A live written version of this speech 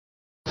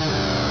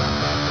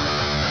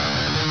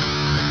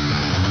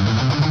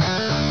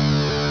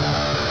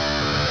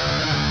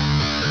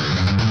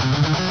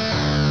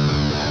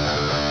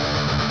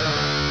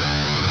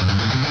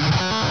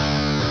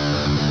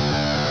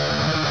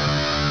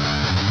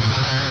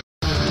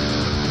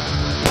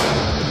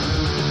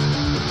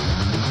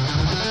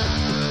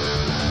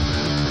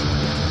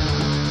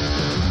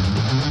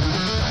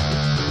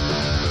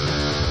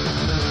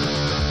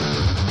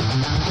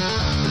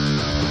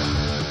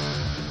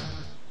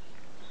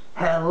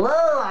Hello,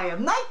 I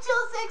am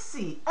Nigel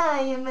Sexy. I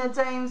am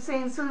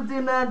anti-insane, so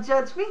do not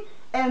judge me.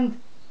 And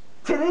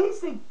today's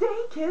the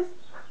day, kids,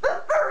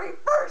 the very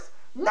first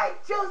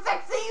Nigel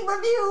Sexy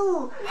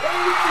review.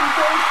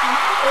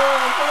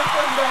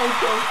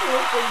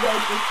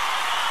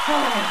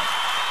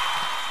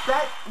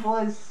 That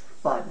was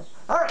fun.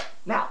 Alright,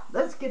 now,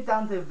 let's get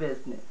down to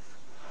business.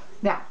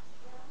 Now,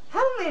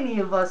 how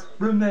many of us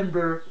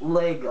remember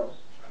Lego?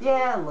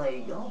 Yeah,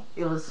 Lego.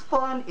 It was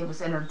fun, it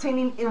was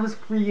entertaining, it was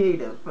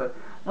creative. But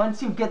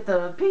once you get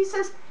the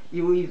pieces,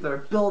 you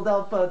either build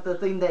up the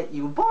thing that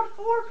you bought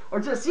for, or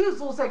just use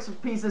those extra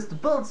pieces to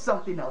build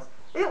something else.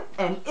 It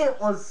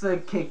was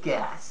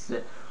kick-ass.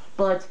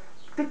 But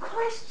the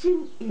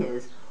question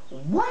is,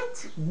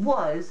 what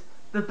was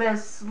the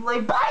best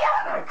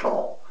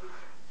Bionicle?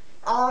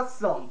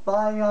 Awesome,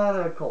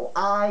 Bionicle.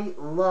 I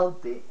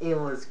loved it. It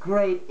was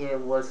great, it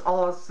was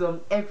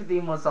awesome,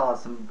 everything was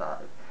awesome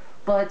about it.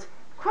 But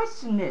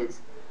question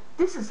is,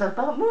 this is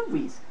about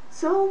movies.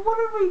 So what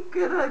are we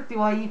gonna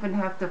do? I even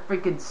have to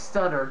freaking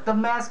stutter. The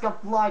Mask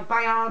of Light,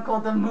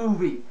 Bionicle the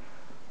movie.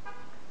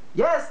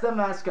 Yes, The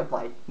Mask of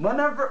Light.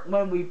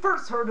 When we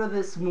first heard of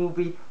this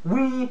movie,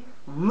 we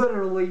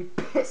literally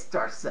pissed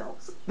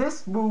ourselves.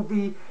 This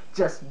movie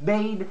just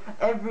made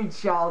every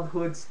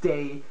childhood's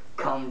day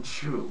come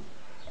true.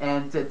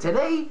 And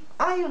today,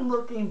 I am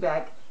looking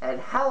back at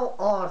how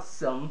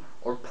awesome,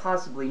 or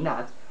possibly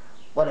not,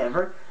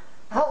 whatever,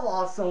 how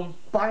awesome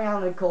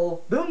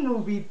Bionicle, the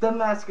movie, The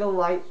Mask of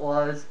Light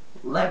was.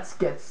 Let's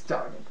get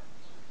started.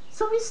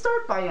 So we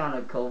start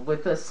Bionicle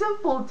with a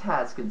simple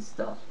task and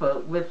stuff,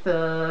 but with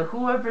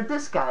whoever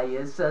this guy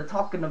is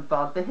talking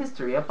about the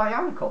history of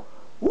Bionicle.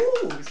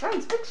 Ooh,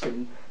 science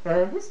fiction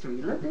history.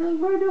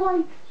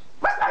 Where's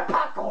my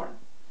popcorn?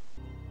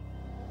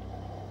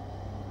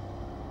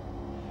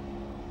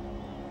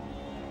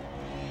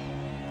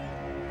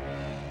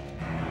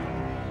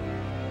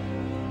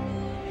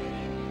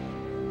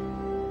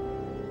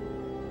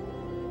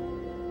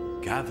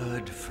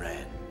 Gathered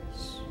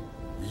friends,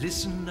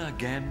 listen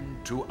again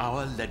to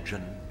our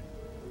legend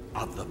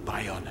of the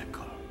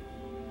Bionicle.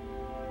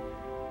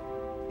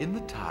 In the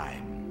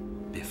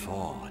time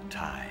before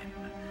time,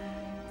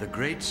 the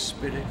Great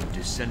Spirit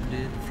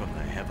descended from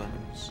the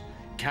heavens,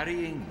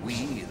 carrying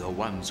we, the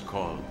ones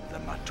called the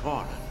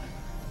Matoran,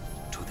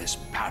 to this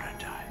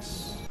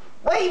paradise.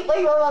 Wait!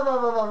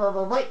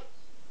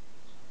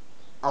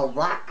 A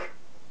rock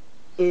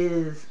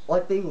is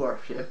what they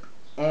worship,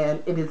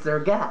 and it is their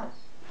god.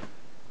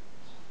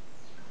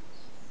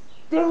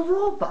 They're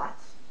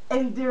robots,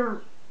 and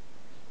their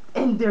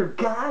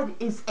god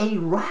is a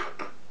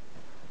rock?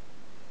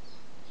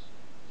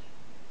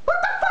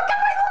 What the fuck am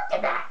I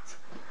looking at?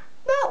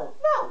 No.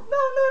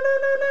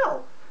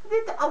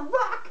 A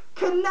rock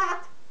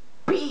cannot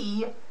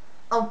be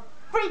a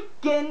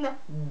freaking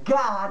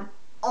god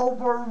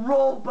over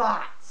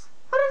robots.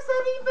 How does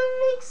that even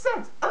make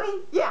sense? I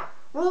mean, yeah,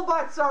 the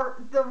robots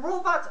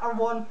are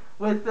one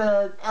with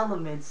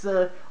elements,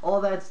 all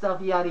that stuff,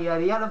 yada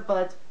yada yada,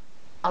 but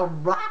a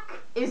rock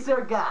is their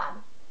god.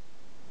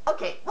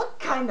 Okay, what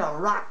kind of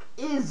rock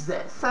is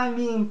this? I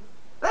mean,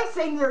 next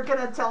thing you're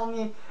gonna tell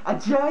me a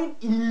giant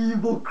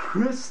evil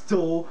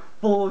crystal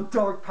full of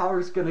dark power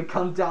is gonna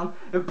come down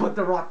and put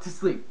the rock to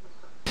sleep.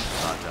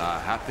 But our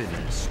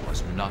happiness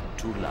was not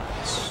to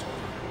last.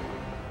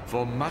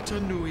 For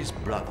Matanui's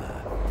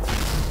brother,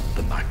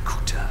 the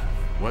Makuta,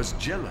 was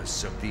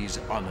jealous of these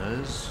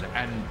honors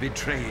and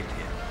betrayed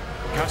him,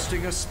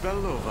 casting a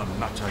spell over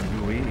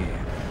Matanui,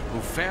 who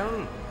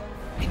fell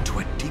into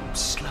a deep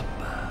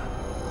slumber.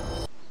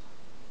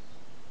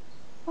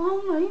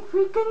 Oh my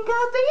freaking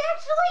god, they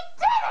actually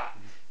did it!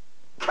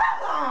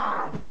 Come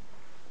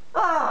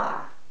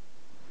on!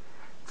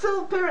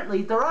 So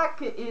apparently the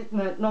rock is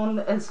known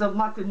as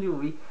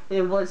Matanui.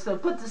 It was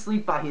put to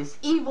sleep by his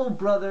evil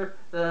brother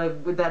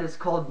that is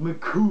called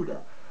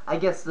Makuta. I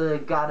guess the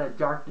god of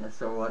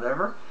darkness or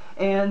whatever.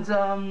 And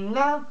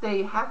now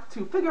they have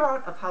to figure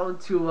out of how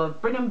to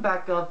bring him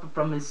back up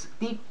from his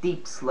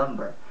deep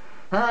slumber.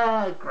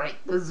 Great,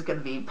 this is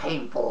gonna be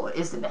painful,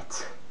 isn't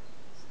it?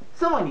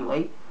 So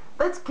anyway,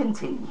 let's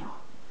continue.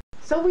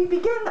 So we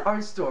begin our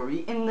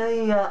story in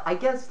the, I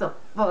guess the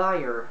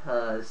Fire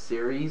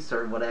series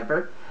or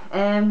whatever,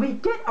 and we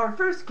get our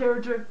first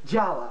character,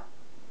 Jawa.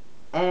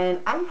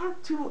 And I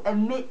have to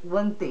admit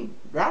one thing,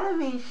 the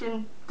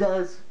animation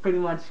does pretty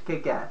much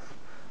kick ass.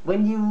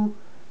 When you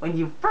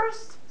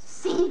first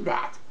see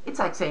that, it's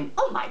like saying,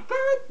 oh my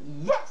god,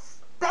 yes!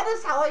 That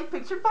is how I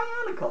pictured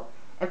Bionicle.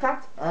 In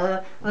fact,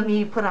 let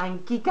me put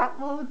on geek out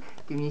mode.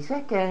 Give me a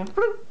second.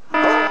 Bloop.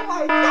 Oh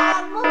my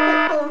god, look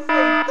at those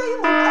things! They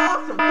look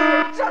awesome!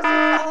 They're just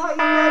as how I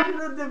imagined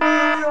them to be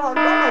in real life.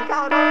 Oh my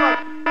god, oh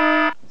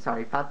my...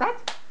 Sorry about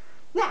that.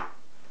 Now,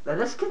 let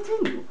us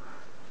continue.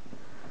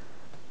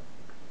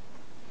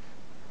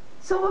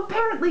 So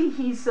apparently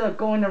he's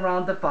going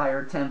around the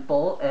fire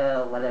temple,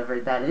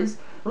 whatever that is,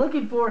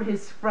 looking for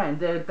his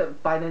friend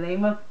by the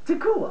name of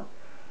Takua.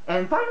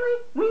 And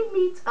finally, we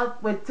meet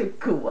up with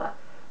Takua.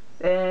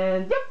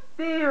 And yep,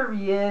 there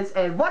he is.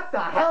 And what the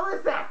hell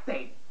is that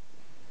thing?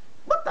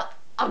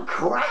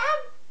 crab?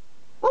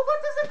 Well, what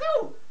does it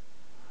do?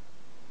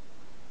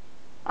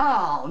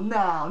 Oh,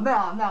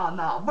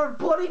 no. We're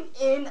putting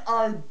in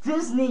a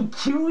Disney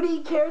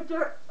cutie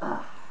character?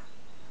 Ugh.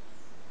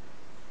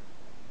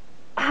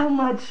 How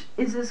much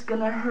is this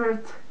gonna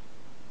hurt?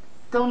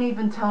 Don't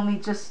even tell me,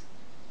 just...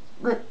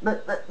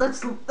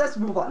 Let's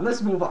move on.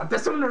 The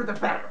sooner the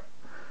better.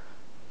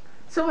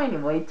 So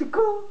anyway,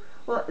 Takua,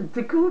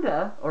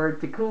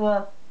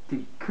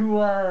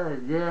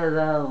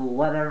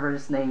 whatever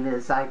his name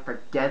is, I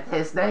forget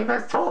his name,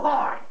 is too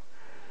hard.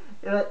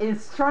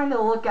 Is trying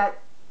to look at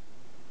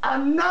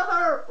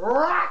another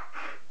rock.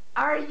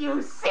 Are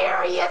you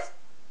serious?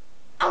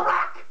 A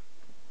rock?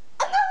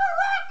 Another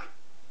rock?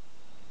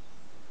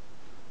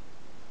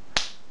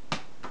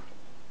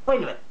 Wait a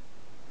minute.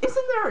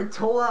 Isn't there a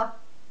Toa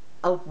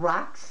of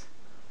rocks?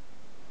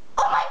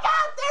 Oh my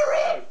God,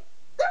 there is!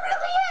 There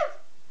really is!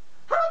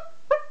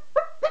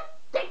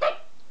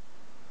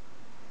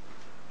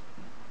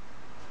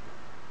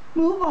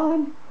 Move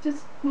on.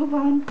 Just move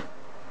on.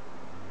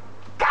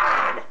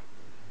 God!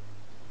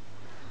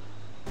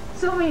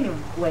 So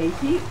anyway,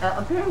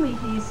 apparently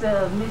he's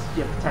a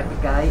mischief type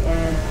of guy,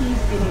 and he's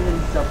getting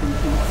himself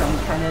into some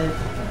kind of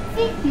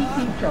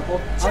deep trouble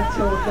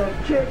until the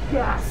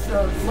kick-ass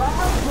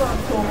lava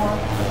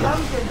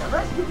comes in the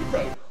rescue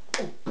today.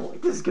 Oh boy,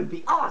 this is gonna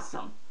be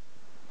awesome.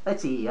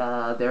 Let's see,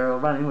 they're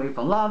running away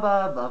from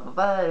lava, blah blah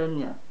blah,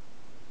 and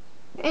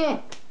yeah.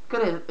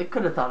 Could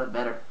have thought it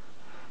better.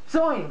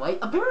 So anyway,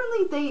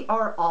 apparently they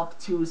are off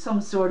to some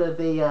sort of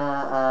a,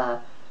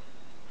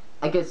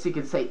 I guess you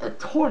could say a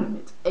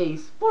tournament, a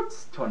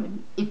sports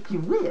tournament, if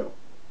you will.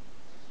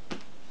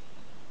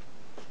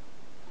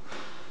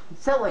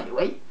 So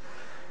anyway,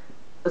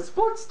 a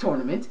sports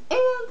tournament,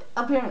 and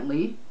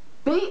apparently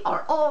they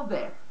are all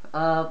there.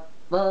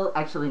 Well,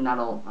 actually not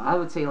all of them. I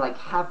would say like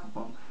half of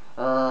them.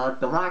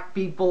 The rock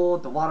people,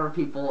 the water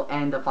people,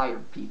 and the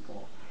fire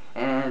people.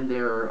 And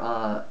they're,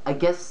 I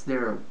guess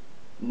they're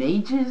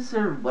mages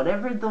or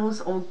whatever those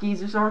old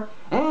geezers are,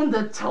 and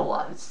the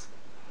Toas.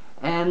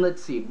 And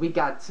let's see, we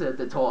got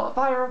the Toa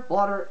fire,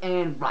 water,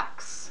 and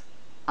rocks.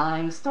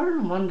 I'm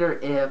starting to wonder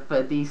if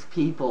these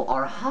people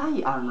are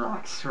high on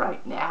rocks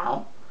right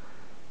now.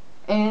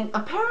 And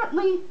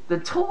apparently the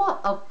Toa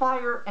of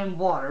fire and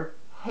water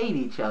hate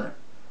each other.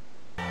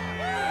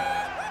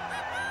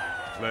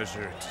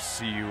 Pleasure to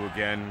see you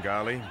again,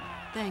 Gali.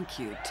 Thank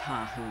you,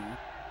 Tahu.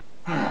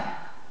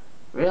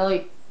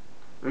 Really?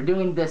 We're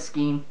doing this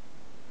scheme?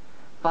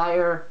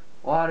 Fire,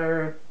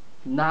 water,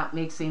 not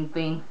mixing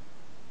thing?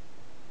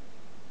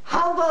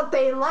 How about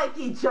they like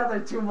each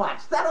other too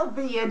much? That'll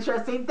be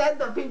interesting. Then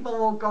the people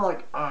will go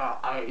like,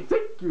 I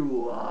think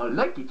you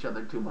like each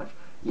other too much.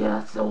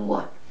 Yeah, so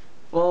what?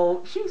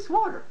 Well, she's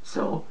water,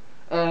 so,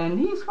 and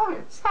he's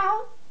fire.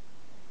 So,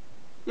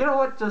 you know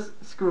what? Just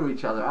screw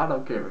each other. I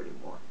don't care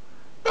anymore.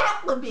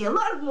 That would be a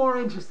lot more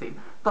interesting.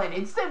 But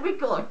instead we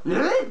go like, shut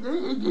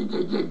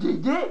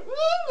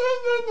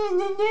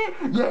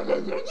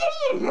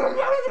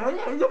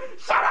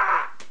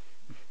up!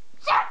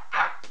 Shut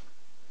up!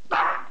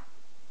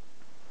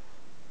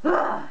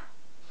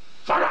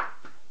 Shut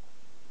up!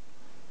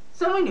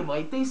 So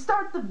anyway, they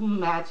start the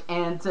match,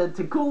 and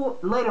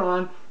later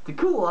on,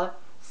 Takua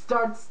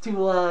starts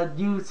to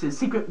use his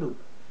secret move.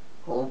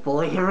 Oh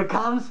boy, here it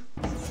comes.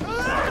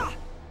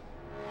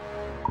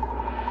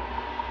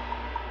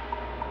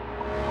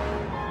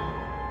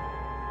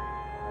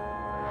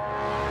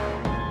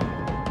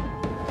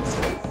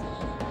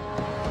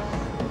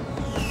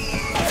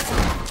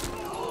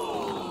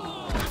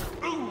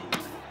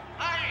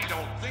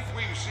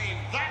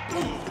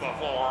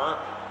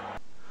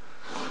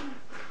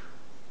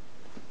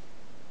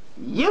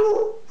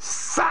 You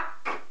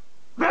suck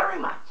very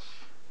much.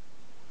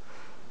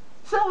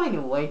 So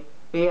anyway,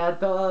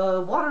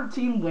 the water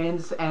team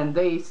wins, and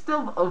they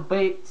still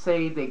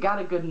say they got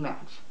a good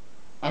match.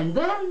 And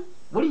then,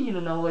 what do you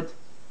know it?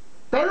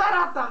 They let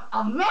out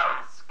a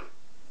mask.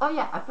 Oh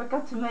yeah, I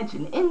forgot to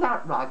mention, in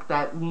that rock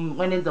that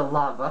went into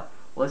lava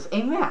was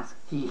a mask.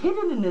 He hid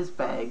it in his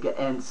bag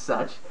and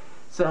such.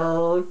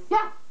 So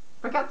yeah,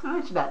 forgot to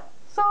mention that.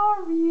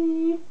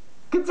 Sorry.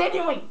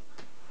 Continuing.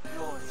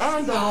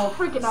 And they're all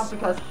freaking out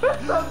because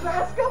it's a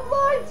mask of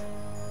light!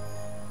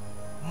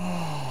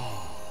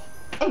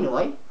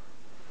 Anyway,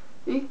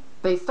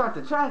 they start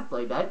to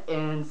translate that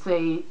and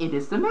say it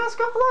is the mask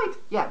of light.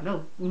 Yeah,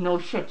 no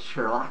shit,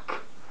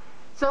 Sherlock.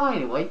 So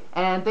anyway,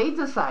 and they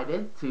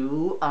decided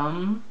to,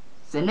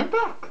 send it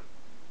back.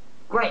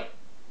 Great.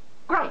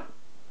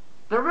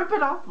 They're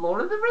ripping off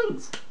Lord of the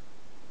Rings.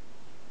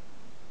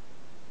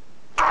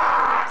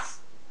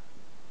 Ass!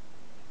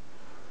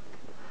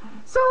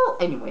 So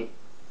anyway,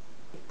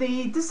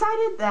 they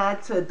decided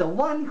that the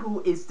one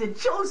who is the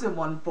chosen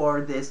one for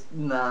this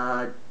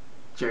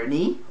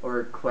journey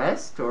or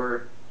quest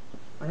or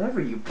whatever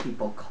you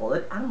people call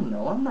it. I don't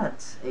know. I'm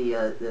not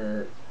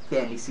a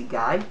fantasy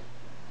guy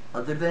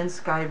other than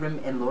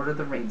Skyrim and Lord of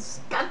the Rings.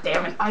 God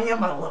damn it, I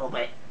am a little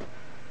bit.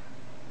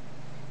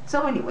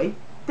 So anyway,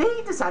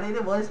 they decided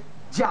it was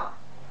Jawa.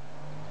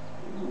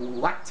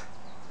 What?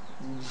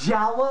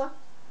 Jawa?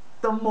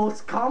 the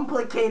most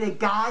complicated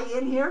guy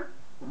in here?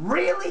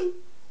 Really?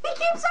 He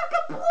keeps on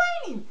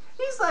complaining.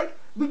 He's like,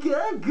 we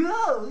gotta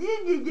go.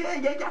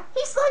 Yeah.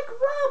 He's like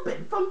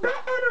Robin from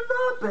Batman and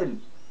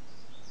Robin.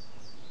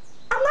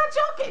 I'm not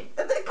joking.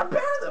 And then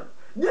compare them.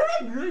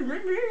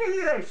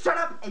 Shut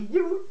up and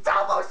you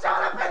double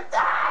shut up and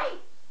die.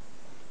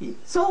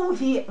 So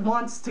he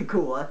wants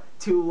Takua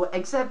to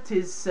accept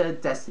his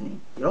destiny.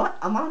 You know what?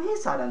 I'm on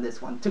his side on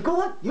this one.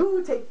 Takua,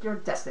 you take your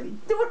destiny.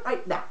 Do it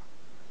right now.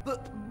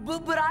 But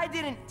I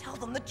didn't tell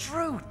them the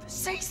truth.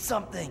 Say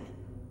something.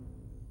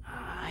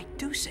 I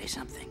do say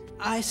something.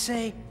 I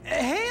say,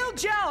 Hail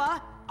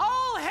Jawa!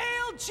 All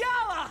hail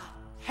Jawa!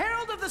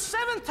 Herald of the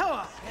Seventh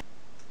Toa!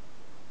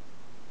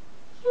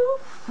 You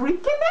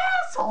freaking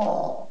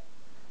asshole!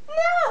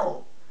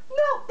 No!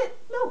 No!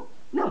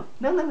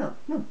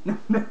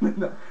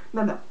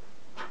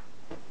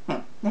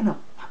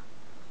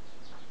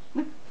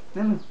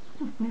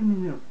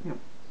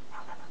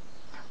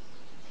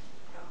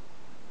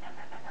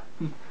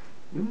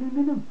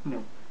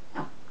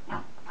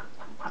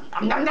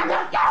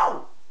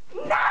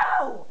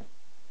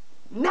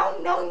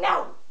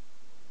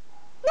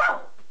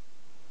 No!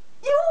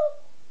 You,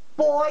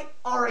 boy,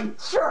 are a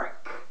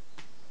jerk!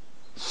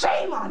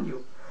 Shame on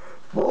you!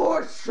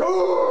 For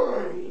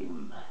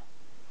shame!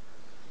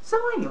 So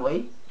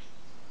anyway,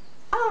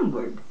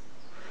 onward.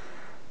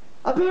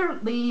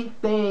 Apparently,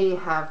 they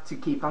have to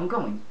keep on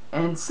going.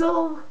 And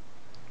so,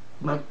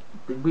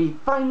 we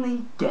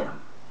finally get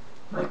him.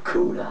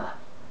 Makuta.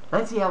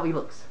 Let's see how he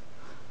looks.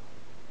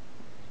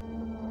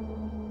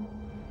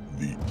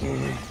 The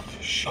earth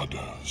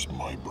shudders,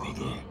 my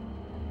brother.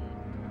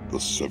 The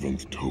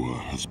seventh Toa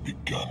has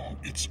begun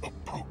its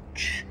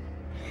approach.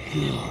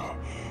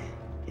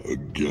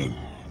 Again,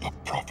 the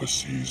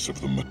prophecies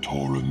of the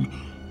Matoran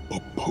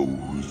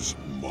oppose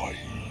my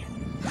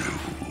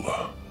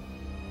will.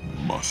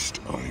 Must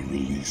I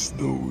release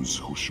those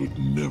who should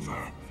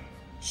never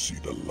see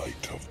the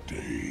light of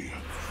day?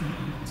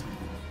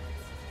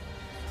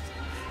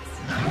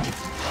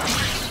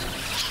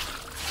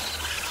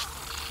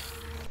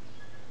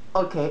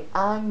 Okay,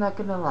 I'm not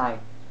gonna lie.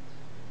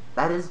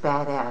 That is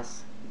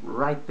badass.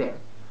 Right there.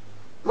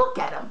 Look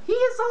at him. He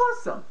is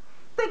awesome.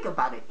 Think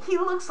about it. He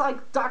looks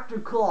like Dr.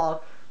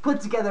 Claw put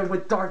together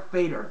with Darth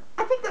Vader.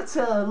 I think that's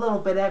a little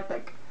bit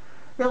epic.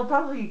 He'll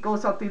probably go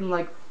something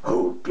like,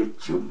 "Oh,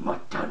 get you,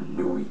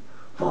 Matanui,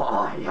 for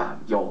I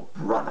am your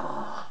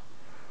brother."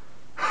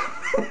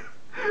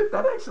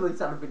 That actually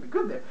sounded pretty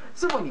good there.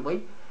 So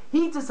anyway,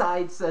 he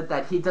decides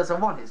that he doesn't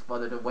want his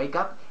brother to wake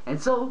up,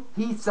 and so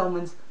he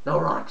summons the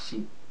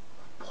Rakshi.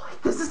 Boy,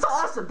 this is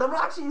awesome! The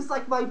Rakshi is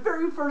like my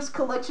very first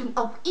collection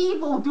of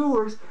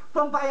evildoers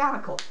from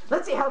Bionicle.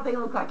 Let's see how they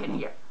look like in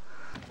here.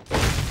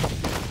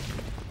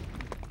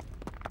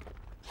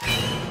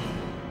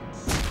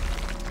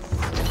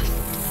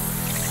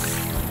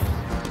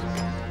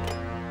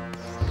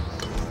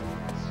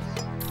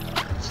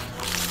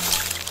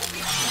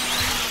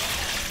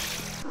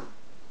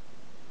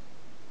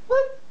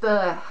 What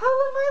the hell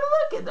am I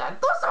looking at?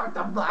 Those aren't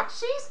the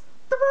Rakshis!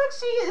 The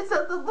Rakshi is I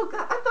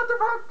thought the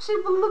Rakshi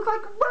would look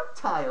like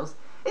reptiles.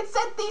 It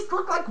said these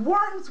look like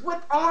worms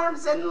with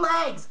arms and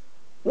legs.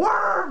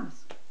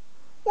 Worms!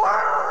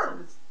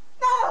 Worms!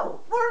 No!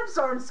 Worms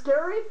aren't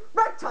scary.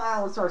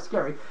 Reptiles are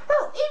scary.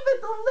 Hell,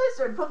 even the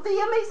lizard from the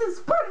Amazing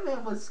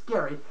Spider-Man was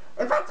scary.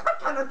 In fact, I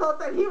kind of thought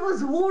that he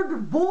was Lord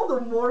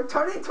Voldemort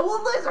turned into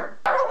a lizard.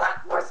 They're a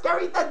lot more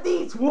scary than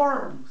these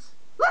worms.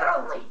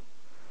 Literally.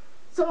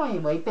 So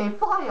anyway, they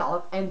fly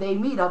off and they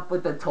meet up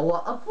with the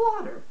Toa of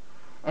Water.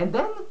 And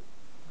then,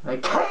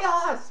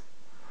 chaos!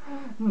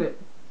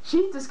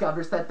 She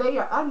discovers that they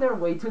are on their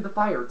way to the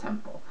Fire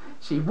Temple.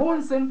 She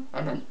warns them,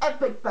 and an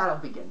epic battle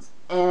begins.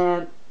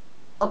 And,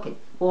 okay,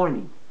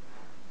 warning.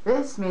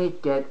 This may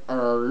get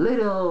a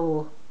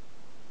little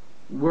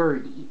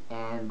wordy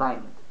and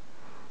violent.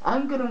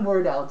 I'm gonna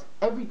word out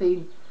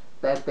everything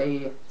that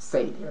they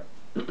say here.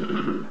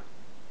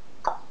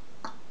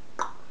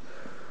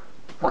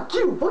 Fuck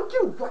you, fuck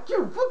you, fuck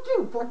you, fuck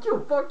you, fuck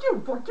you, fuck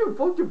you, fuck you,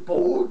 fuck you,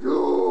 fuck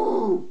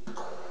you.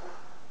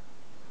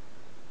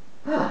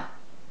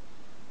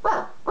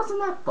 Well, wasn't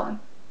that fun?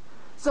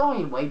 So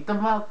anyway, the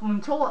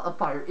Toa of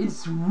Fire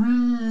is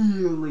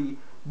really,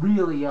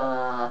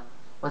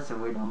 what's the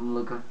word I'm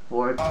looking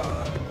for?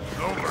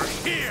 Over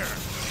here!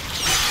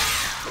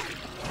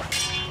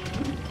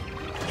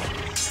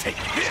 Take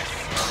this!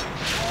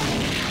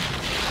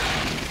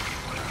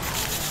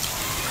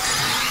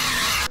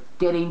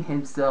 Getting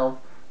himself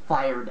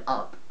fired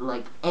up,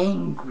 like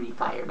angry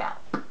fired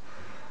up.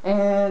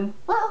 And,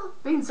 well,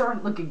 things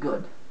aren't looking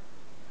good.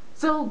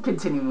 So,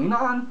 continuing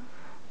on,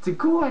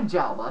 Takua and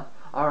Jawa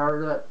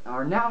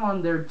are now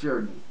on their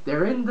journey.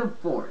 They're in the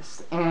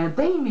forest, and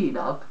they meet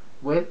up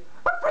with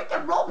a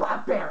freaking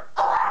robot bear!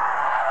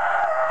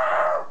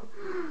 Oh,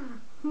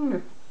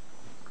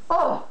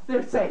 oh,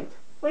 they're saved.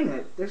 Wait a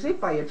minute, they're saved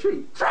by a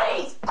tree.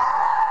 Trees!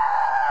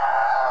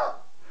 Oh!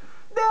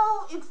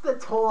 No, it's the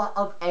Toa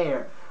of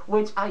Air.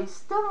 which I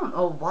still don't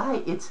know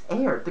why it's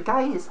air. The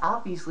guy is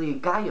obviously a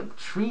guy of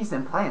trees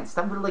and plants.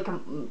 That would like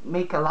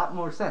make a lot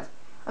more sense.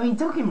 I mean,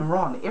 don't get me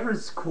wrong, air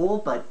is cool,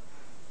 but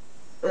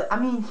I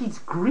mean, he's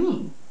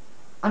green.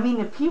 I mean,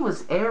 if he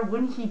was air,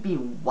 wouldn't he be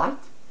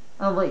white?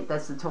 Oh wait,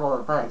 that's the total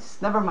of ice.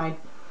 Never mind.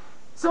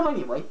 So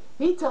anyway,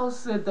 he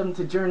tells them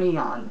to journey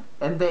on,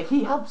 and that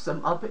he helps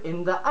them up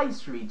in the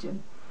ice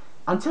region,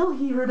 until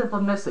he heard of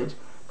a message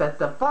that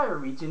the fire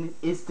region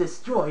is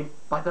destroyed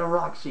by the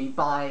rock sheet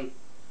by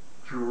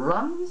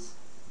drums?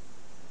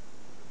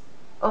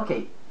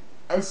 Okay,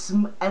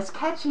 as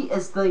catchy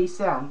as they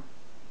sound,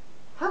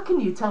 how can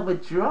you tell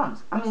with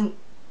drums? I mean,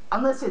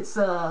 unless it's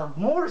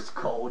Morse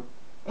code.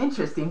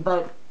 Interesting,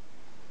 but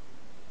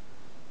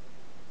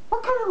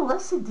what kind of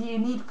lesson do you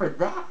need for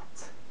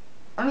that?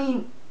 I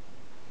mean,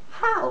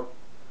 how?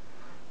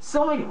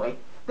 So anyway,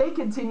 they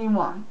continue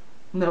on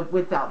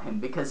without him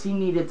because he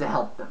needed to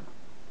help them.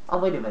 Oh,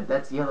 wait a minute,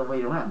 that's the other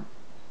way around.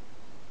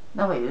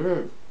 No, wait, it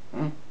is.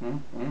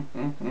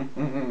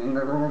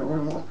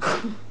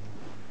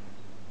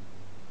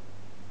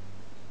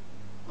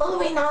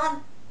 Moving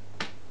on.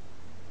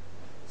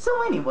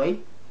 So anyway,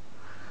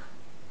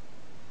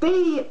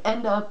 they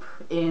end up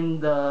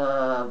in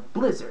the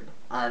blizzard.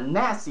 A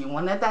nasty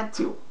one at that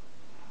too.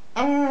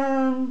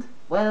 And,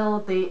 well,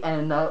 they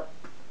end up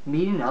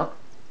meeting up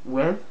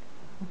with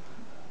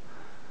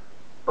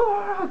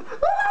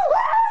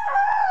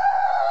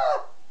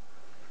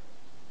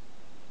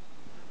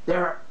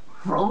They're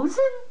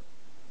frozen?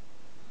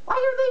 Why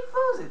are they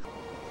frozen?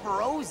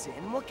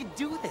 Frozen? What could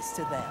do this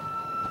to them?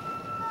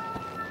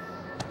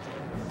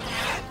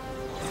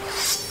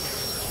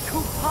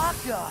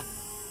 Kupaka!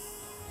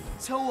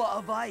 Toa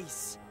of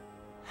Ice.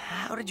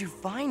 How did you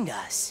find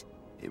us?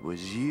 It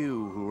was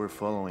you who were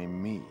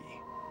following me.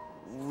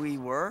 We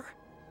were?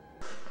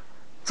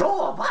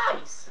 Toa of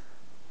Ice!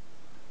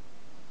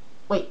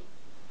 Wait,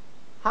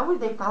 how were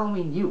they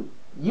following you?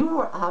 You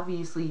were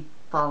obviously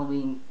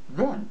following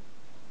them.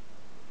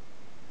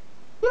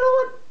 You know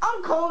what?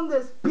 I'm calling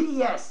this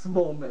BS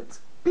moment.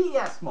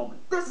 BS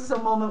moment. This is a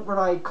moment where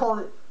I call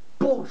it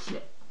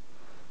bullshit.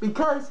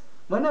 Because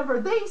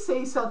whenever they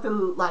say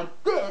something like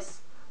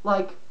this,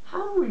 like,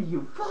 how are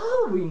you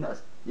following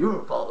us?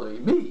 You're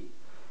following me.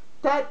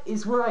 That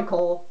is where I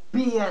call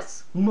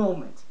BS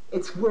moment.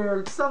 It's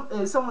where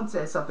someone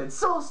says something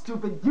so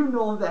stupid, you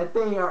know that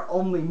they are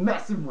only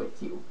messing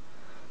with you.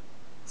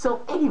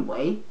 So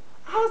anyway,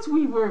 as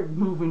we were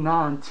moving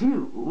on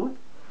to,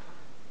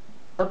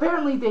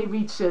 apparently they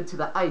reach to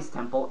the ice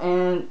temple,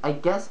 and I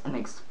guess an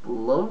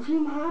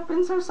explosion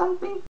happens or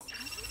something?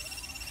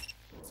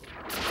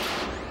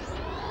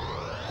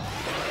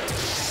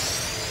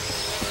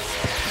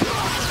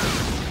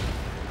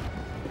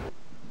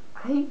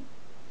 I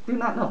do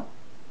not know.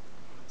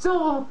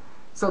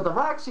 So the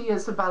Roxy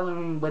is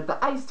battling with the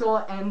Ice Tool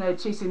and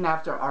chasing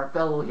after our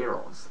fellow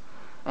heroes.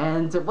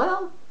 And,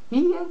 well,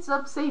 he ends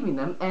up saving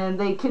them, and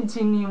they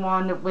continue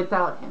on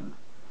without him.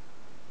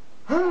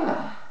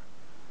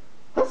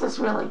 This is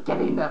really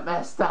getting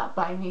messed up.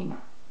 I mean,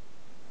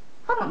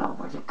 I don't know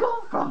where to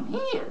go from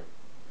here.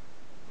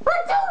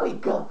 Where do we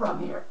go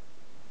from here?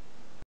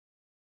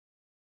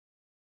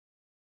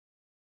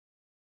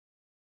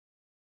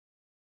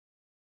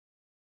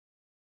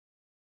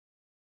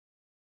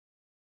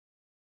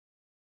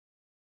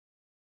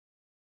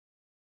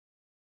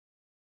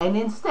 And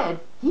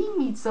instead, he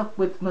meets up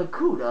with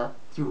Makuta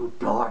through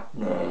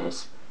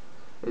darkness.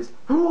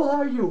 Who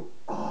are you?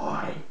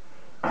 I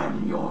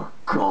am your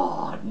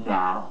god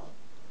now,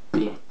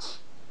 bitch.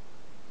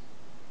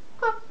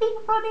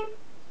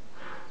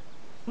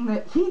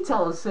 He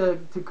tells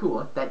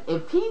Takua that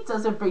if he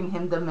doesn't bring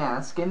him the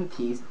mask in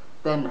peace,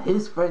 then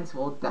his friends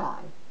will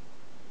die.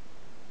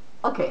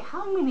 Okay,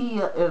 how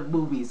many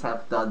movies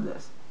have done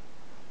this?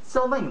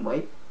 So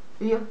anyway,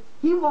 he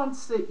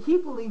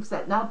believes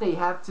that now they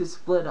have to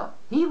split up.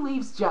 He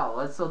leaves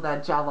Jawa so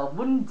that Jawa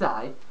wouldn't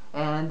die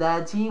and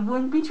that he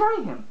wouldn't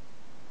betray him.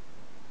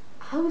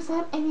 How is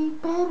that any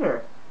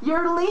better?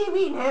 You're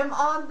leaving him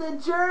on the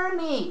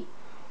journey.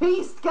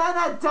 He's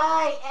gonna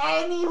die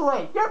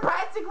anyway. You're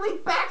practically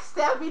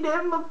backstabbing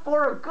him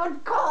for a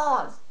good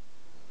cause.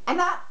 And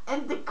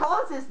the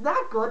cause is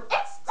not good,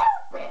 it's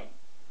stupid.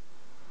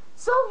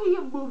 So he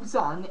moves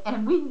on,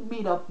 and we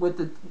meet up with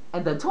the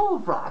Toa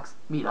of Rocks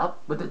meet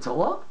up with the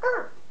Toa of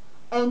Earth.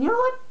 And you know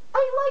what?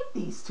 I like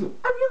these two.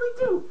 I really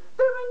do.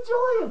 They're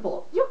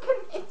enjoyable. You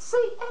can say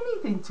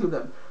anything to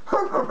them.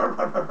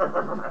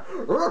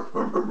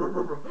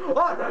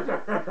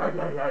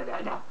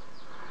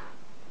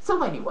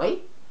 So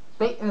anyway,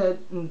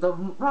 the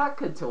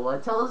Rocket Toa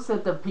tells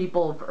the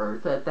people of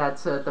Earth that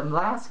the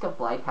Mask of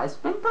Light has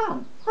been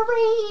found.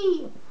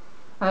 Hooray!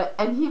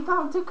 And he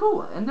found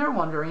Takua, and they're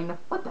wondering,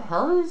 what the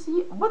hell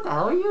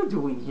are you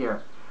doing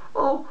here?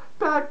 Oh,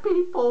 bad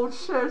people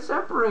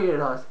separated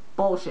us.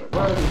 Bullshit,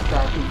 what are these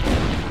bad people?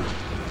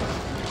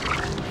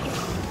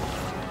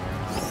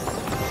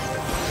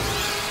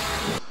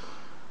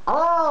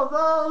 Oh,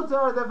 those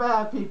are the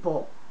bad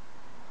people.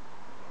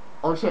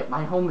 Oh shit,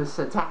 my home is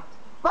attacked.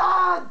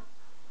 Run!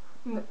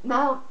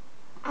 Now,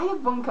 I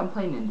have one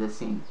complaint in this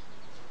scene.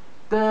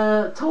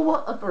 The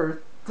Toa of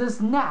Earth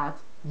does not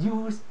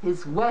use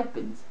his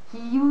weapons. He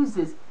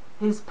uses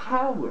his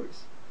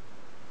powers.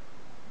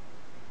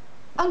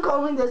 I'm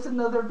calling this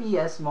another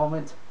BS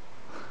moment.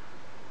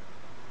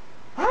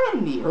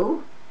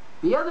 Anywho,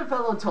 the other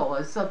fellow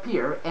Toas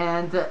appear,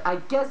 and I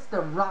guess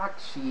the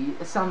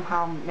Rockshi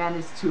somehow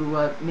managed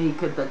to make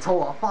the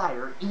Toa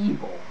Fire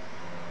evil.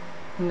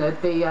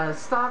 They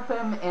stop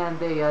him and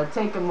they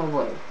take him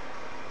away.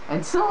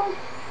 And so,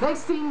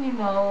 next thing you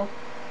know,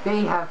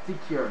 they have to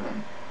cure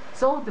him.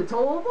 So the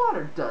Toa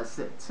Water does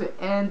it,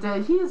 and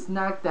he is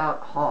knocked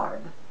out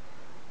hard.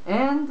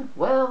 And,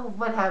 well,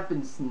 what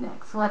happens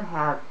next? What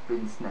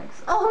happens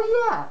next?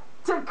 Oh yeah!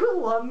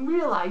 Takua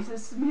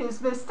realizes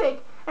his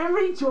mistake and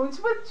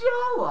rejoins with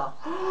Jawa.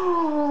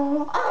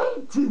 Oh, I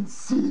didn't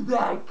see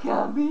that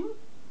coming.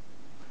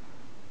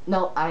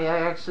 No, I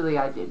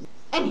did.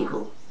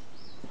 Anywho,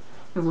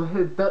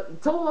 the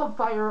Toa of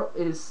Fire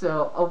is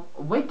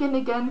awakened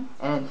again,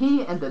 and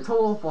he and the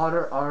Toa of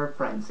Water are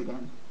friends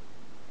again.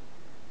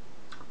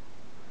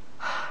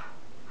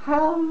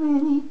 How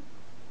many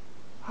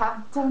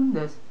have done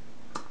this?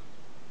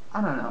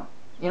 I don't know.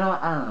 You know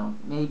what? I don't know.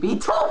 Maybe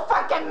too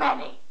fucking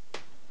many!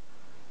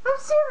 I'm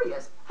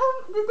serious.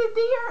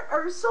 There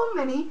are so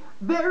many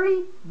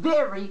very,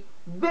 very,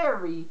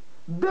 very,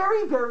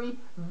 very, very,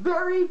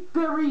 very,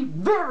 very,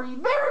 very, very,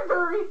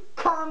 very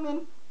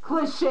common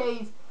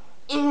cliches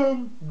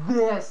in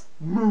this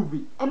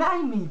movie. And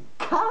I mean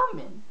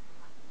common.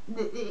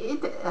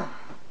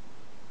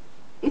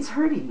 It's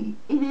hurting me.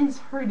 It is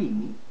hurting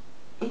me.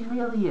 It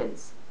really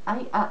is.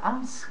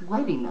 I'm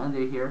sweating under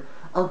here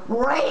of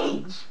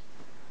rage.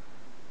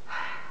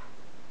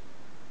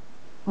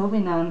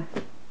 Moving on.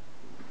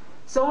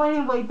 So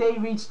anyway, they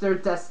reach their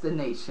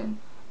destination,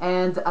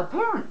 and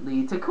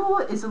apparently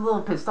Takua is a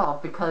little pissed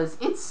off because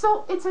it's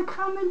a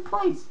common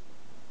place.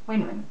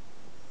 Wait a minute.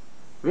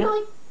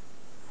 Really?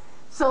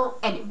 So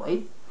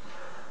anyway,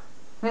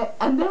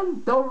 and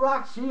then the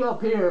Rockshi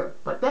appear,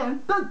 but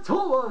then the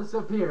Toas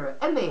appear,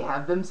 and they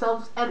have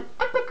themselves an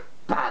epic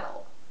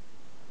battle.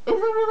 Is it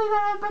really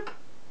that epic?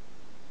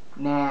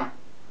 Nah.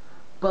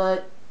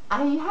 But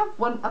I have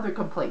one other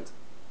complaint.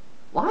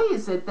 Why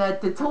is it that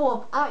the Toa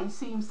of Ice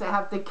seems to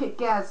have the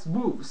kick-ass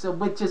moves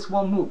with just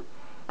one move?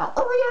 Now,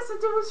 all he has to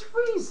do is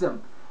freeze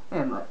them.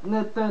 And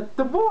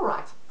the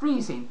Borax,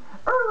 freezing.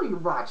 Early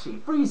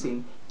Rockshi,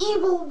 freezing.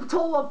 Evil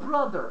Toa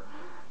brother,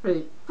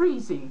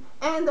 freezing.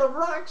 And the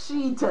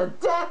Rockshi to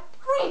death,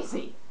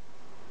 freezing.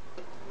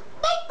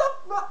 Make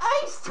the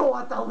Ice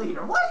Toa the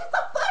leader. Why is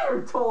the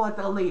Fire Toa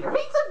the leader? He's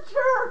a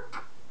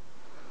jerk.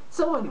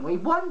 So anyway,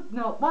 one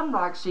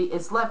Rockshi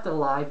is left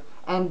alive,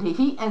 and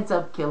he ends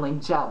up killing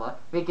Jawa,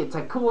 making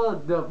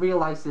Takua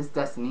realize his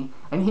destiny,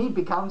 and he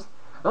becomes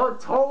a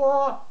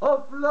Toa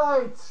of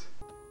Light!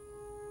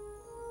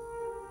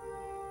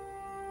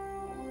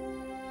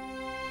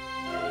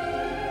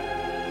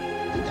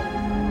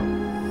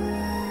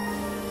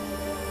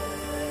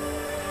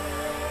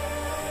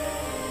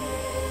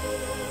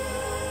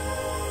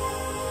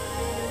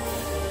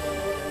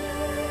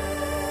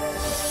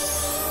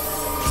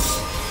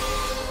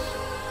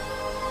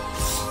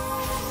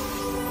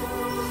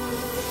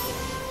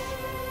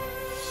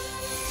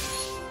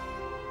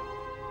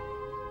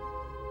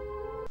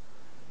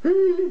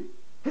 He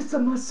is the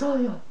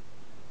Messiah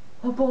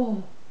of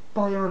all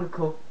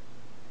Bionicle.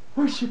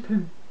 Worship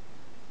him.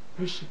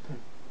 Worship him.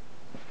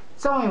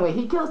 So anyway,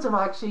 he kills the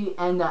Rockshi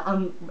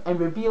and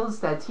reveals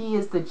that he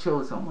is the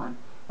chosen one.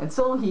 And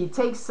so he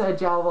takes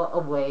Jawa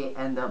away,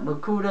 and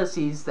Makuta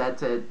sees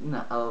that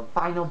a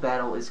final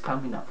battle is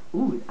coming up.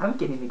 Ooh, I'm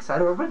getting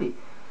excited already.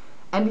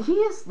 And he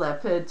is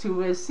left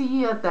to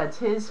see that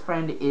his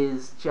friend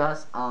is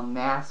just a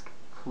mask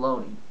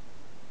floating.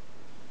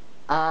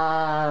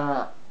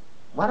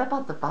 What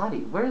about the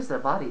body? Where's the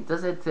body?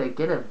 Does it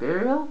get a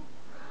burial?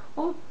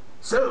 Oh,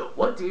 so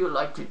what do you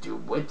like to do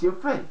with your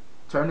friend?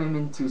 Turn him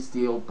into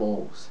steel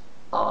balls.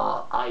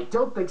 I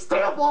don't think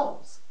steel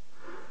balls.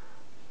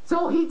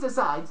 So he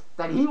decides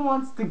that he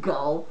wants to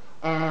go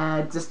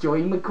and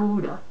destroy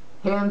Makuta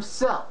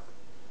himself.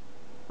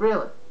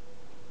 Really?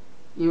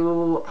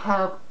 You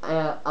have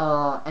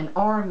an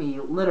army,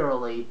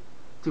 literally,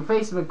 to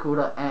face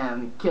Makuta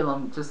and kill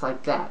him just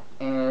like that.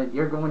 And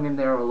you're going in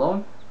there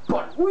alone?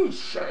 But we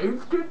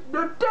saved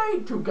the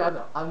day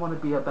together. I want to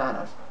be a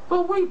badass.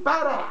 But we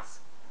badass.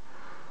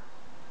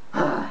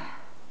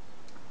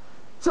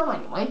 So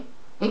anyway,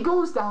 he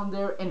goes down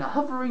there in a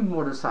hovering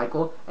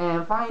motorcycle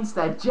and finds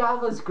that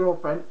Jawa's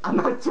girlfriend, I'm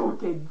not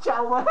joking,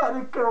 Jawa had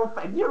a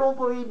girlfriend. You don't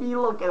believe me?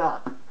 Look it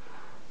up.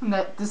 And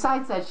that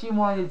decides that she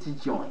wanted to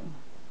join.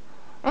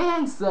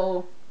 And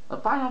so, the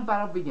final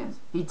battle begins.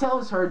 He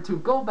tells her to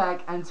go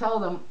back and tell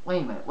them,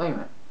 wait a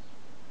minute.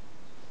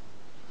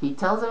 He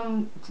tells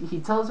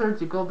her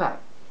to go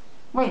back.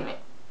 Wait a minute.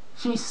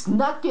 She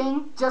snuck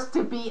in just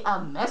to be a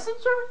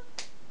messenger?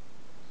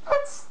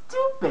 That's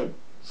stupid.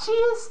 She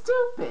is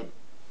stupid.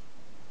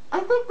 I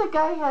think the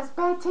guy has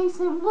bad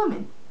taste in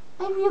women.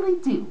 I really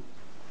do.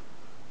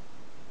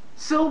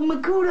 So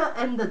Makuta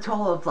and the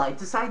Toll of Light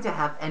decide to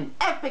have an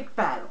epic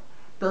battle.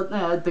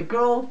 The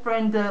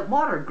girlfriend,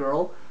 water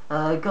girl,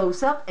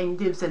 goes up and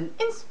gives an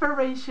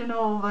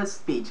inspirational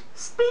speech.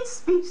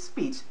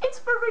 Speech.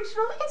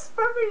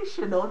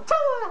 Inspirational.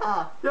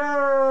 Ta!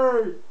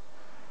 Yay!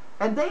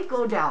 And they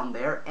go down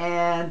there,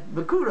 and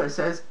Makuta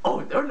says,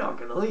 "Oh, they're not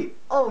gonna leave."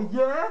 "Oh,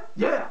 yeah?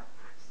 Yeah.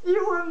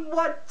 You in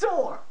what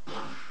door?"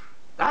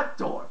 "That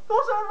door.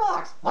 Those are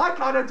locks. My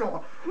kind of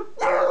door."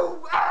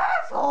 "You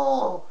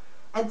asshole!"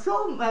 And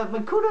so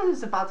Makuta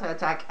is about to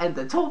attack, and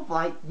the Toll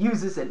Flight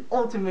uses an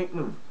ultimate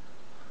move.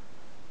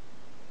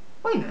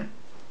 Wait a minute.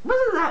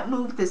 Wasn't that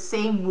move the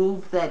same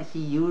move that he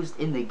used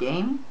in the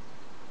game?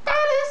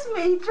 That is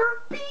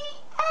major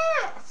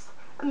BS!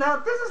 Now,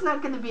 this is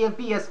not going to be a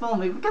BS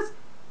moment, because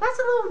that's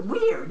a little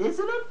weird,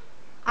 isn't it?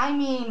 I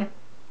mean,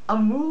 a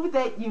move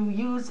that you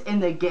use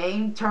in the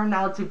game turned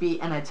out to be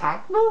an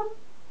attack move?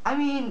 I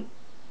mean,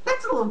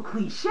 that's a little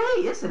cliche,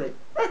 isn't it?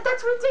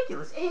 That's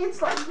ridiculous.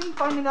 It's like me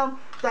finding out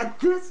that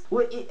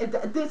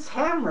this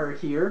hammer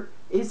here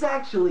is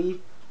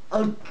actually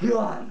a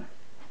gun.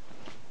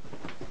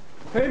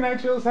 Hey,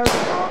 Max, let's have a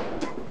talk.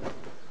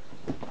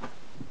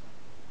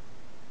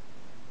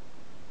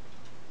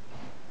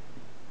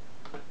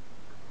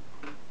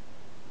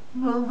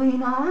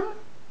 Moving on.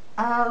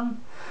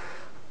 I'm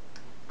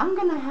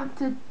gonna have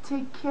to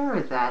take care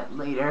of that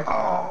later.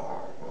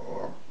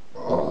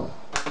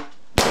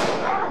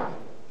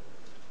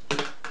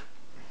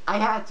 I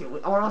had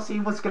to, or else he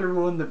was gonna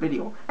ruin the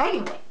video.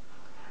 Anyway,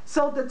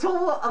 so the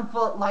Toll of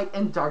Light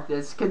and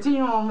Darkness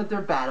continue on with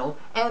their battle,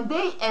 and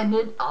they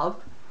ended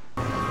up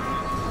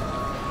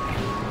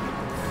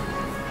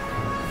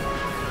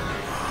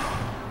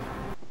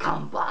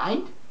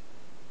combined?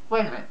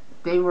 Wait a minute,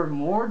 they were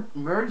more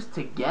merged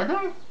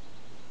together?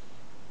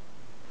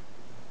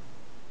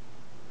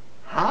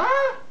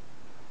 Huh?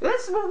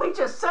 This movie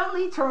just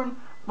suddenly turned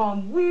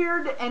from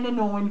weird and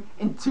annoying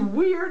into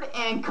weird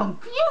and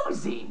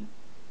confusing.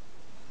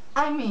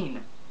 I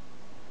mean,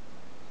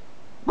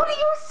 what do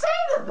you say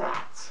to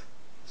that?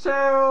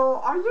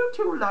 So, are you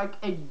two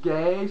like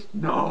engaged?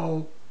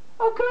 No.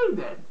 Okay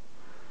then.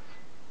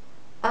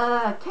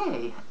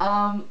 Okay,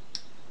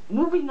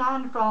 moving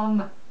on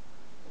from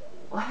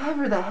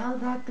whatever the hell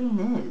that thing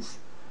is.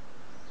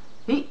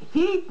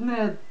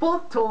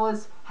 Both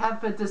Toas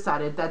have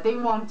decided that they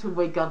want to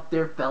wake up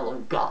their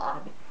fellow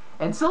god.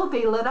 And so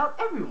they let out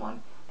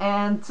everyone.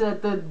 And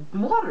the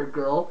water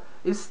girl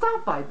is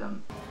stopped by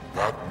them.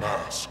 That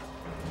mask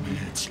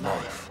needs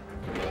life.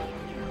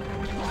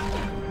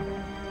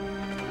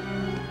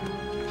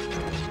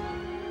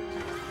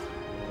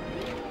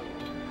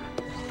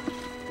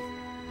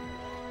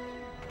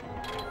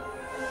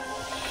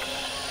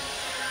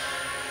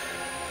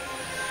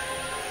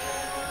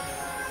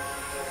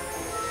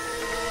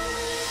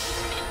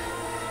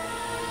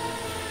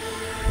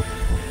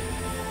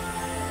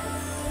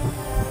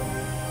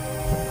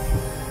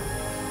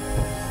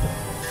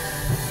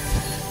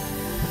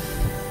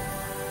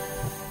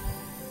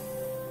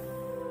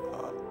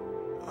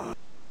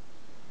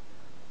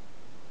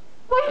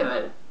 Wait a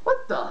minute,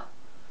 what the?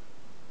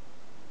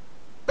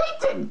 They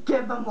didn't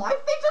give him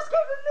life, they just gave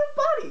him a new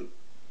body.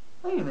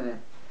 Wait a minute.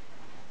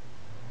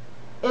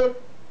 If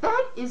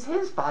that is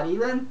his body,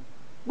 then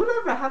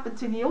whatever happened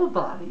to the old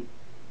body?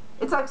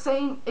 It's like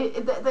saying,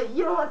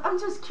 you know what, I'm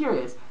just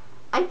curious.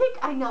 I think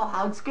I know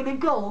how it's gonna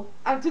go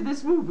after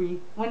this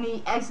movie when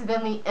he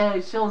accidentally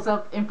shows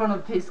up in front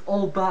of his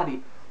old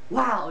body.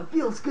 Wow, it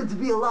feels good to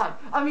be alive.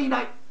 I mean,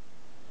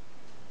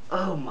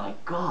 oh my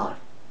god.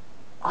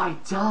 I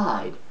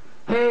died.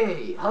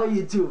 Hey, how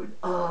you doing?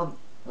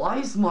 Why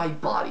is my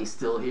body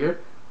still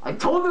here? I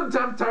told them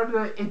to turn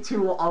it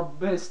into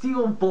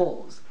steel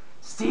balls.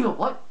 Steel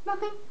what?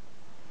 Nothing?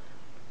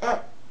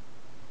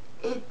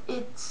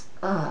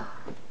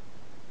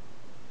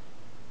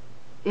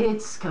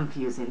 It's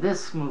confusing.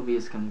 This movie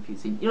is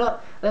confusing. You know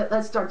what?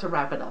 Let's start to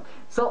wrap it up.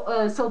 So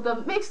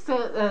the mixed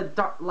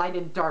light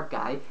and dark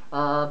guy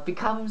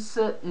becomes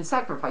and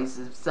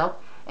sacrifices himself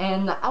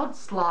and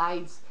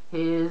outslides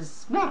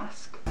his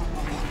mask.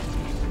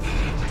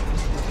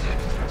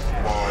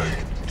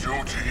 My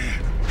duty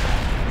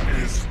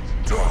is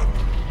done.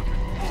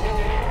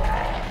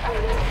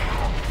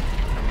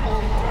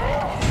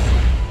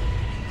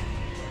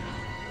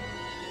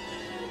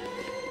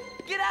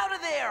 Get out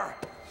of there!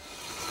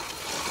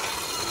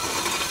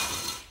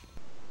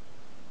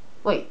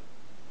 Wait,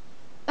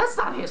 that's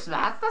not his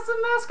mask, that's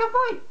a mask of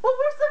light. Well,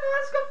 where's the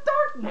mask of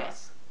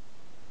darkness?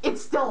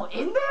 It's still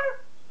in there?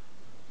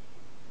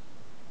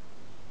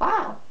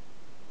 Wow.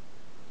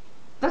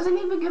 Doesn't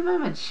even give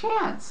him a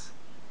chance.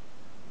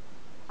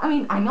 I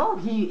mean, I know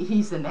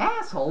he's an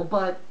asshole,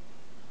 but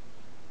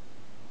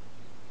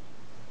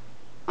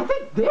I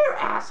think they're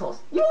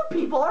assholes. You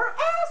people are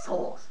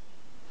assholes.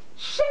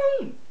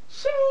 Shame!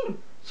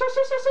 Shame!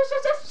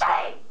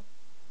 Shame!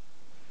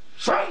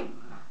 Shame!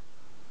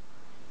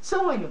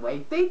 So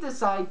anyway, they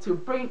decide to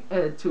bring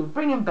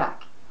him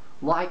back,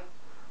 like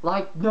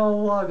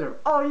no other.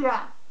 Oh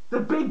yeah, the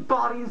big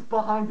body is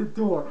behind the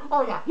door.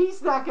 Oh yeah,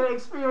 he's not gonna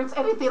experience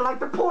anything like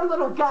the poor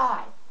little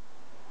guy.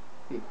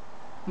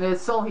 And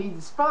so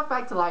he's brought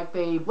back to life.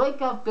 They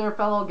wake up their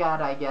fellow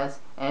god, I guess,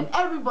 and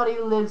everybody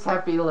lives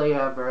happily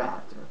ever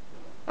after.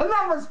 And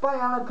that was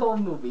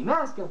Bionicle movie,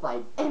 Mask of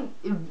Life. And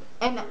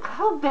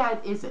how bad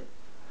is it?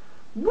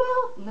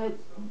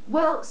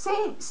 Well,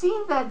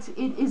 seeing that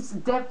it is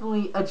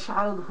definitely a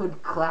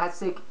childhood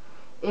classic,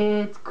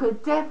 it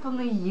could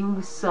definitely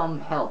use some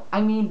help. I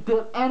mean,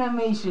 the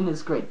animation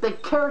is great, the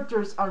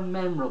characters are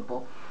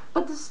memorable,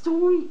 but the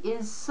story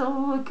is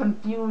so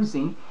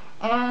confusing,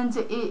 and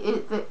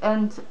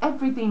and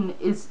everything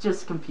is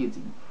just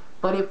confusing.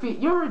 But if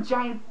you're a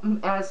giant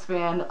ass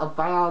fan of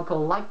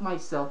Bionicle like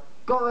myself,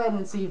 go ahead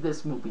and see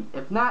this movie.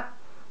 If not,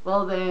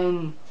 well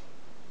then,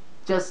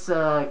 just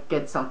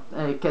get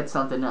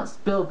something else.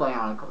 Build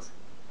Bionicles.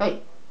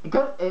 Hey,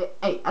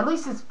 hey, at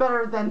least it's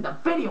better than the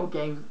video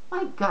games.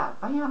 My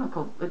God,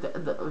 Bionicle,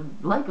 the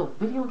Lego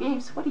video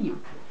games. What are you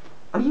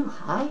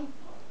high?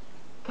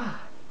 God.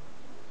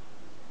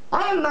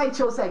 I am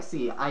Nitro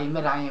Sexy. I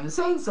admit I am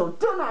insane, so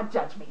do not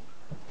judge me.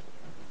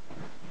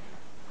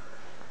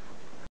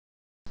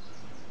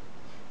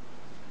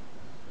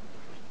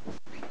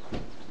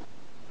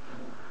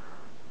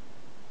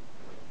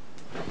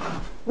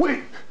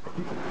 Wait!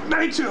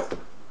 Nigel!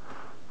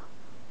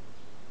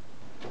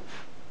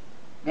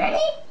 Nanny?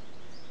 I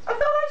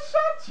thought I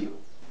shot you.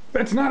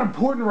 That's not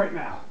important right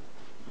now.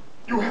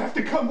 You have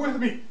to come with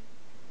me.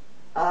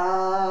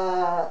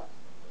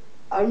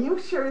 Are you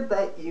sure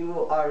that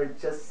you are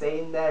just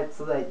saying that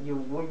so that you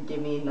wouldn't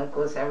give me a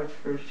knuckle sandwich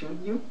for shooting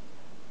you?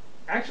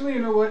 Actually,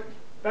 you know what?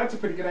 That's a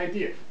pretty good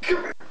idea.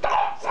 Come here.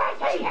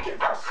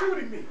 Keep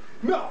shooting me.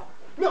 No,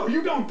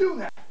 you don't do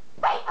that.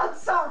 Hey, I'm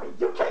sorry.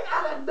 You came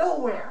out of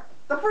nowhere.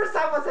 The first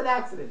time was an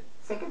accident.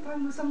 Second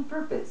time was on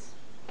purpose.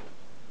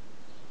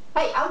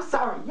 Hey, I'm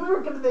sorry. You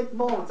were gonna make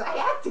moans. I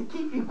had to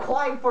keep you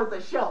quiet for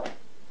the show.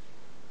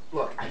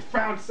 Look, I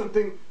found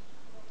something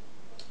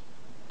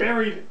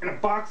buried in a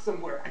box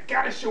somewhere. I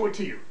gotta show it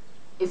to you.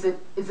 Is it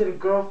a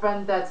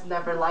girlfriend that's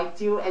never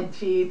liked you and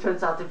she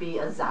turns out to be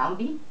a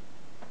zombie?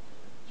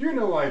 You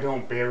know I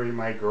don't bury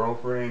my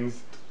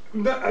girlfriends.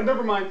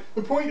 Never mind.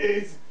 The point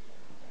is,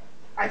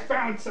 I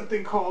found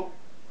something called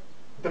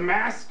the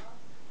Mask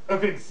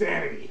of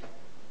Insanity.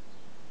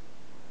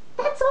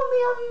 That's only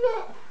a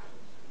myth.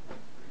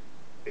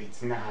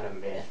 It's not a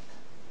myth.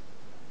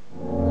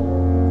 What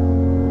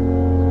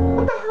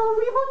the hell are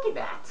we looking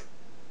at?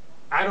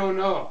 I don't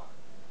know.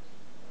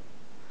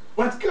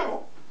 Let's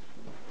go.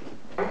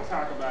 Don't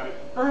talk about it.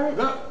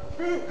 No.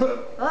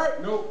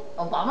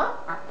 Obama?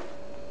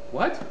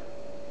 What?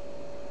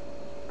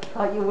 I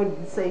thought you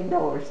would say no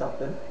or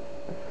something.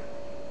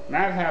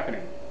 Not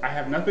happening. I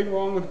have nothing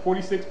wrong with the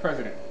 46th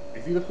president.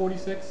 Is he the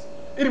 46th?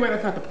 Anyway,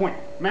 that's not the point.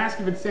 Mask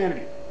of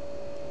Insanity.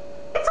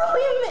 It's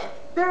only a myth.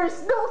 There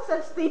is no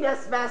such thing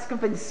as Mask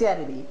of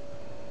Insanity.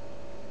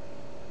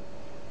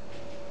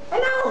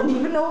 And I don't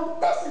even know if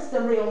this is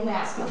the real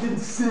Mask of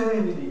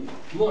Insanity.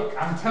 Look,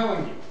 I'm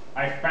telling you,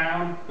 I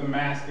found the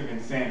Mask of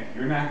Insanity.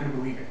 You're not going to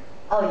believe it.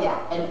 Oh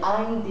yeah, and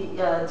I'm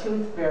the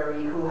Tooth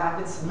Fairy who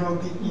happens to know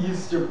the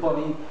Easter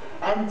Bunny,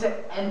 and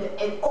the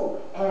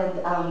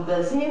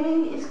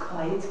saying is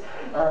quite,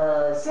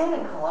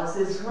 Santa Claus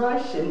is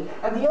Russian,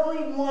 and the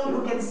only one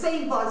who can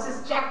save us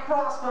is Jack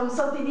Frost from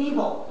something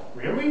evil.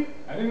 Really?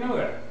 I didn't know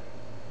that.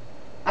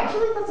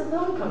 Actually, that's a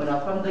film coming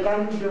up from the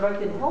guy who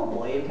directed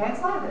Hellboy and Can't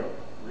Stand It.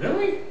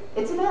 Really?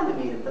 It's an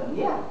animated film,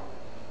 yeah.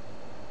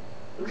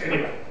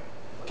 Anyway.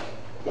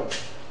 Yep.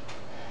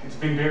 It's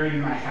been buried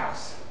in my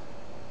house.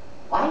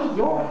 Why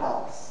your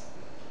house?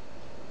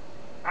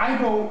 I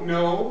don't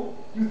know.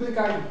 You think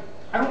I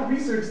don't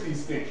research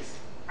these things.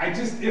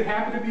 It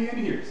happened to be in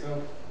here,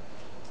 so.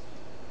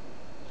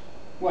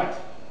 What?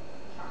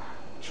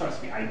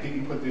 Trust me, I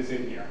didn't put this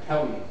in here, I'm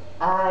telling you.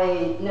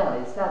 No,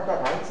 it's not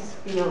that. I just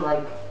feel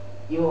like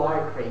you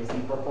are crazy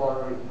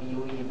before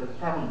you even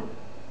found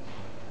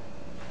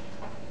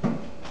it.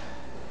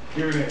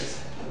 Here it is.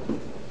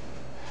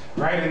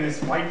 Right in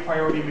this white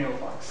priority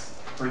mailbox.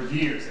 For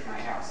years at my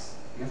house.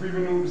 Never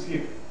even knew it was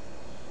here.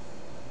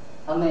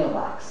 A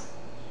mailbox.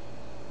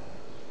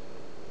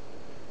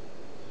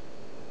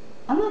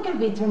 I'm not gonna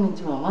be turned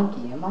into a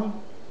monkey, am I?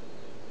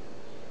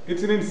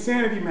 It's an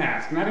insanity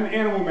mask, not an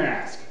animal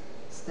mask.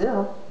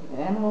 Still,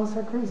 animals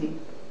are crazy.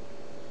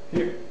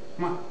 Here,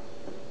 come on.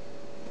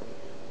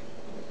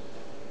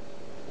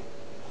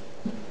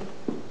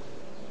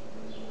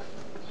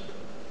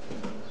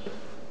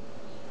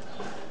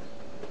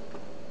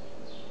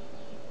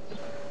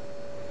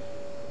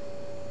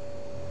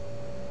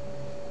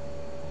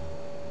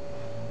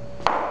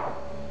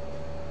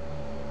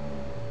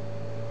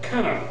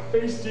 What kind of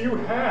face do you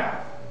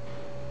have?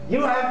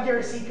 You have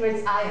your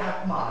secrets, I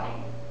have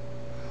mine.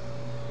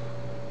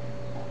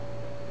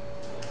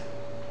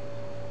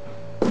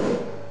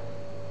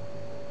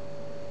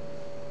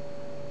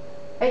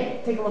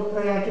 Hey, take a look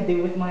what I can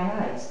do with my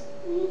eyes.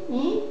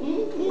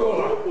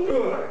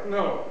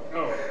 No.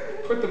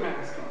 Put the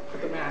mask on.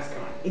 Put the mask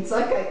on. It's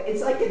like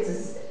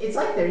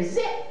they're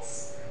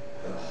zits.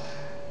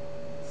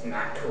 It's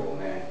not cool,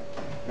 man.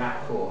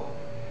 Not cool.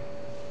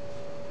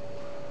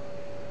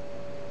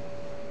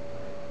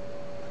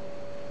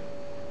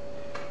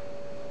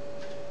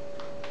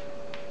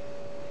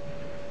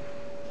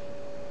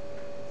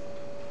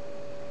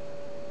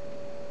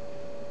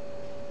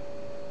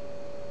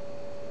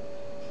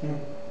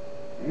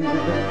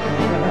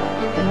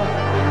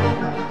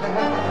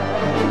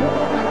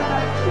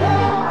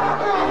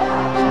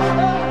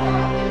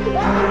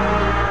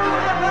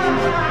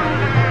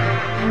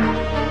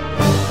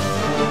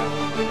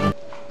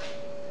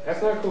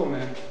 That's not cool,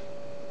 man.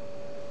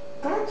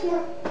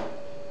 Gotcha.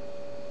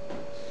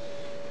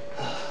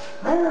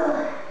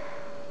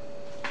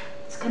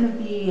 It's gonna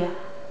be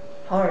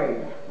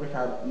hard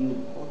without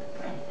you, old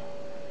friend.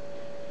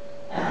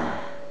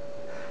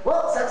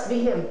 Well, sucks to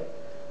be him.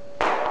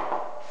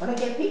 Wanna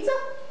get pizza?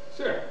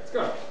 Sure, let's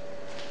go.